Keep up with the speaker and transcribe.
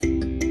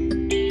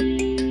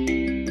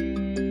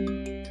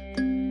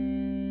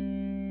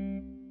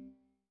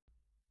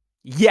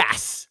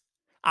Yes.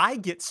 I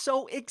get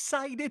so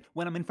excited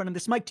when I'm in front of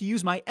this mic to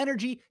use my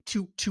energy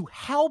to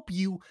help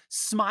you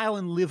smile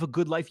and live a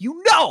good life.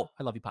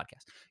 I love you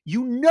podcast.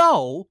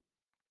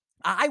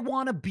 I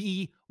want to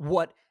be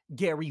what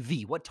Gary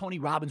Vee, what Tony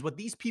Robbins, what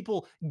these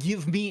people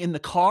give me in the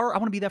car. I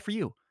want to be that for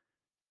you.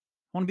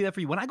 I want to be that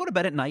for you. When I go to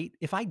bed at night,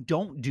 if I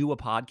don't do a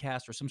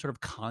podcast or some sort of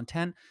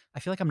content, I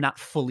feel like I'm not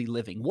fully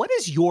living. What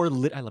is your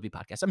I love you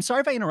podcast? I'm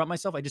sorry if I interrupt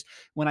myself.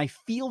 When I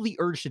feel the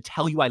urge to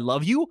tell you I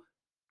love you,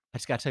 I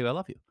just got to tell you I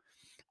love you.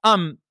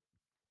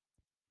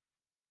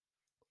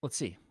 Let's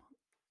see.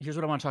 Here's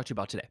what I want to talk to you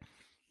about today.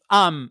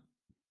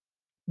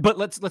 But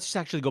let's just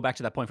actually go back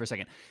to that point for a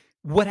second.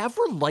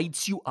 Whatever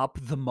lights you up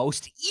the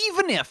most,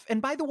 even if,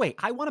 and by the way,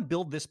 I want to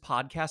build this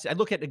podcast. I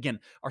look at, again,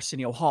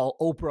 Arsenio Hall,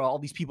 Oprah, all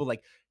these people,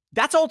 like,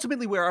 that's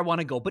ultimately where I want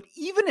to go. But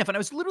even if, and I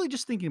was literally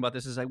just thinking about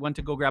this as I went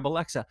to go grab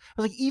Alexa,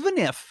 I was like, even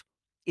if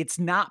it's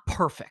not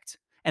perfect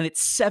and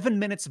it's 7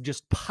 minutes of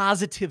just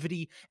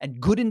positivity and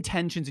good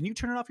intentions, and you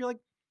turn it off, you're like,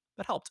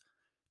 that helped,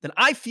 then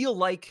I feel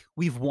like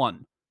we've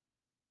won.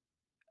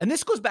 And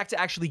this goes back to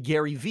actually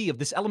Gary Vee, of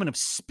this element of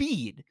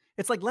speed.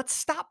 It's like, let's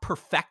stop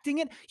perfecting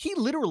it. He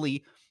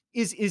literally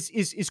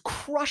is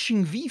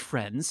crushing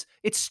VeeFriends.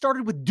 It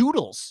started with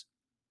doodles.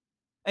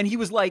 And he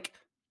was like,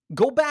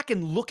 go back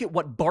and look at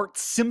what Bart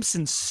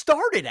Simpson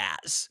started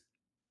as.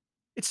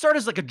 It started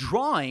as like a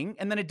drawing,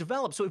 and then it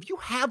developed. So if you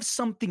have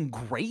something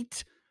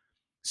great,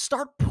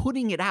 start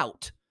putting it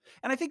out.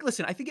 And I think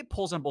it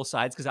pulls on both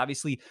sides, because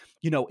obviously,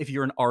 if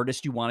you're an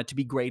artist, you want it to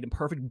be great and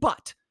perfect,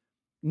 but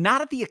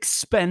not at the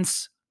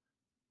expense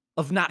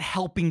of not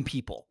helping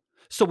people.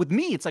 So with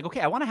me, it's like, okay,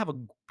 I want to have a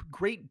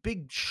great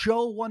big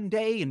show one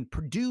day and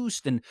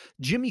produced and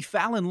Jimmy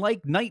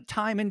Fallon-like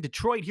nighttime in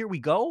Detroit. Here we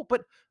go.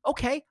 But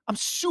okay, I'm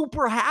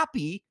super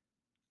happy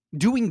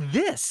doing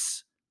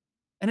this.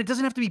 And it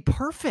doesn't have to be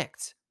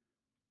perfect.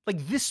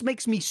 Like, this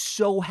makes me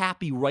so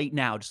happy right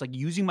now, just like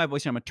using my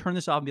voice. And I'm going to turn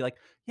this off and be like,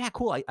 yeah,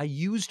 cool. I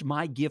used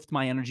my gift,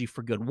 my energy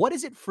for good. What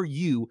is it for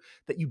you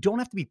that you don't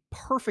have to be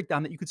perfect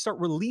on, that you could start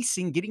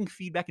releasing, getting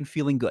feedback, and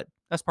feeling good?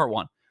 That's part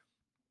one.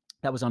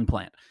 That was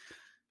unplanned.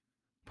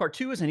 Part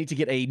two is I need to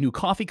get a new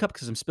coffee cup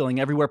because I'm spilling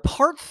everywhere.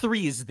 Part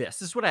three is this.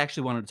 This is what I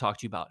actually wanted to talk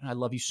to you about. And I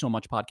love you so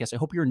much, podcast. I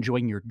hope you're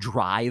enjoying your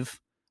drive.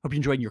 I hope you're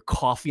enjoying your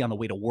coffee on the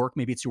way to work.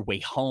 Maybe it's your way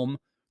home.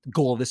 The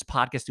goal of this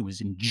podcast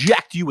was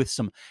inject you with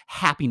some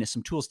happiness,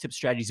 some tools, tips,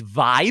 strategies,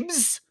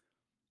 vibes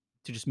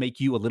to just make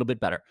you a little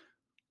bit better.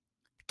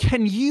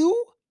 Can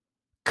you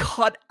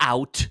cut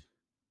out?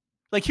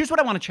 Like, here's what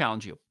I want to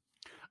challenge you.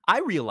 I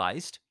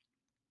realized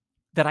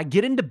that I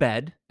get into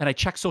bed and I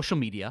check social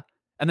media,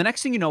 and the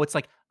next thing you know, it's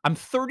like I'm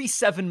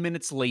 37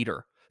 minutes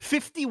later,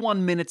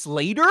 51 minutes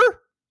later.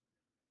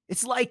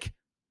 It's like,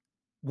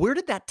 where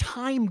did that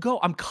time go?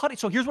 I'm cutting.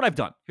 So here's what I've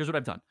done.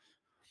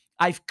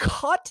 I've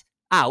cut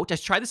out. I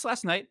tried this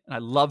last night and I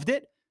loved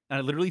it. And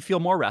I literally feel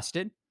more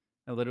rested.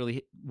 I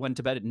literally went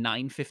to bed at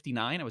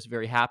 9:59. I was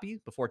very happy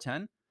before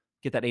 10.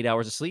 Get that 8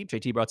 hours of sleep.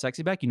 JT brought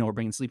sexy back. We're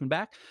bringing sleeping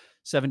back.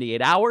 7 to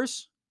 8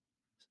 hours.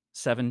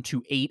 7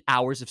 to 8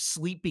 hours of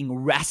sleeping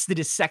rested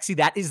is sexy.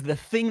 That is the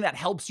thing that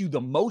helps you the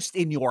most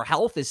in your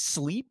health, is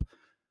sleep.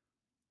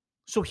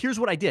 So here's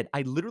what I did.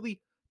 I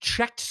literally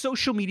checked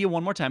social media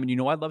one more time.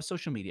 And I love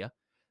social media.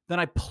 Then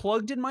I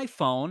plugged in my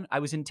phone. I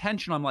was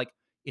intentional. I'm like,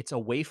 it's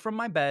away from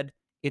my bed.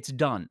 It's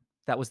done.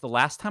 That was the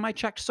last time I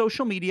checked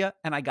social media,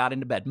 and I got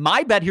into bed.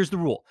 My bed, here's the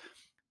rule.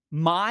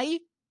 My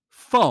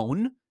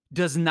phone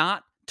does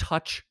not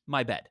touch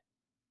my bed.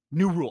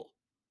 New rule.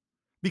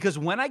 Because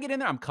when I get in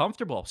there, I'm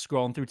comfortable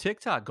scrolling through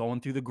TikTok, going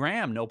through the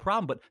gram, no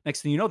problem. But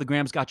next thing you know, the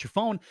gram's got your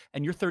phone,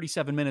 and you're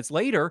 37 minutes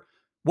later.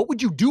 What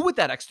would you do with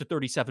that extra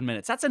 37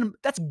 minutes?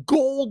 That's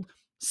gold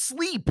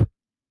sleep.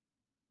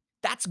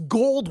 That's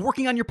gold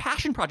working on your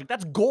passion project.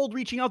 That's gold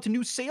reaching out to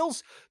new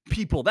sales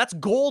people. That's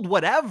gold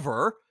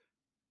whatever.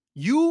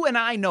 You and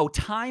I know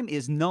time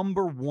is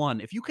number one.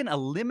 If you can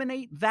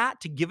eliminate that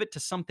to give it to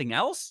something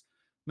else,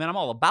 man, I'm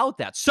all about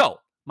that. So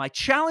my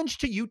challenge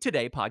to you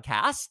today,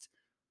 podcast,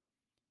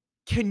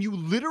 can you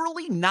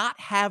literally not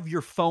have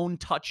your phone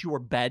touch your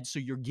bed so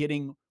you're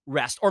getting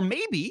rest? Or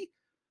maybe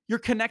you're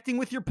connecting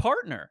with your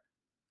partner.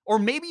 Or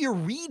maybe you're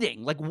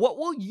reading. Like, what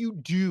will you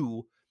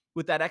do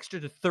with that extra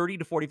to 30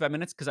 to 45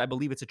 minutes? Because I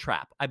believe it's a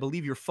trap. I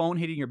believe your phone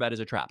hitting your bed is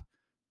a trap.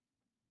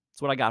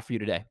 That's what I got for you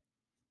today.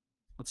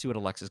 Let's see what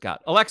Alexa's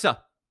got. Alexa,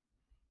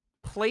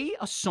 play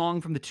a song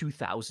from the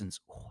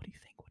 2000s. Oh, what do you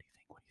think?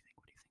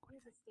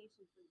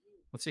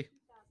 Let's see.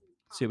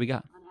 Let's see what we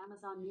got. On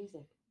Amazon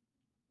Music.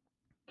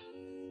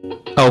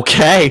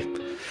 Okay.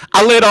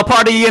 A little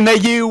party in the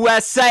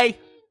USA.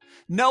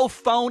 No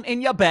phone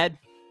in your bed.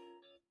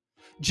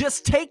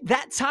 Just take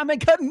that time and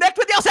connect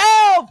with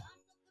yourself.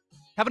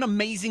 Have an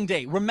amazing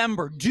day.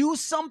 Remember, do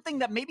something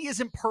that maybe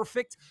isn't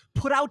perfect.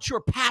 Put out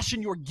your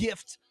passion, your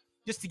gift,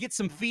 just to get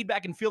some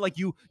feedback and feel like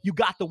you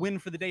got the win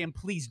for the day. And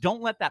please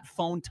don't let that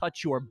phone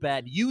touch your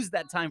bed. Use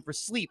that time for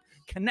sleep,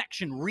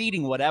 connection,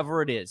 reading,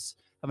 whatever it is.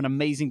 Have an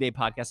amazing day,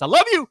 podcast. I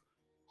love you.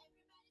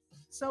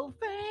 So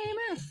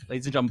famous.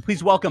 Ladies and gentlemen,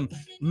 please welcome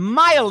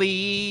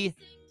Miley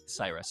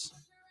Cyrus.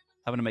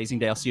 Have an amazing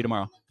day. I'll see you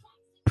tomorrow.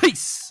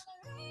 Peace.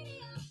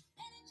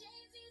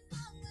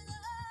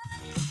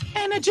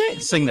 Energy.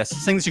 Sing this.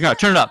 Sing this. You got.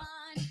 Turn it up.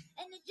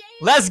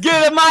 Let's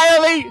get it,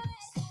 Miley.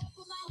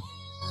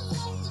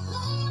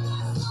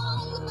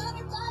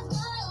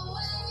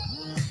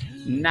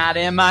 Not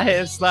in my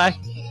hips, like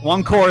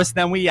one chorus,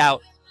 then we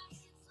out.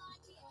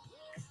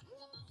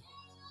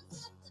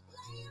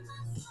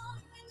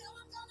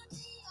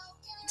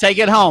 Take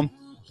it home.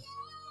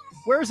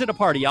 Where is it a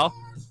party, y'all?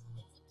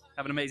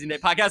 Have an amazing day,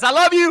 podcast. I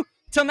love you.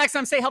 Till next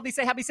time, stay healthy,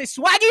 stay happy, stay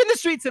swaggy in the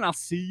streets, and I'll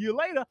see you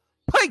later.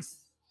 Peace.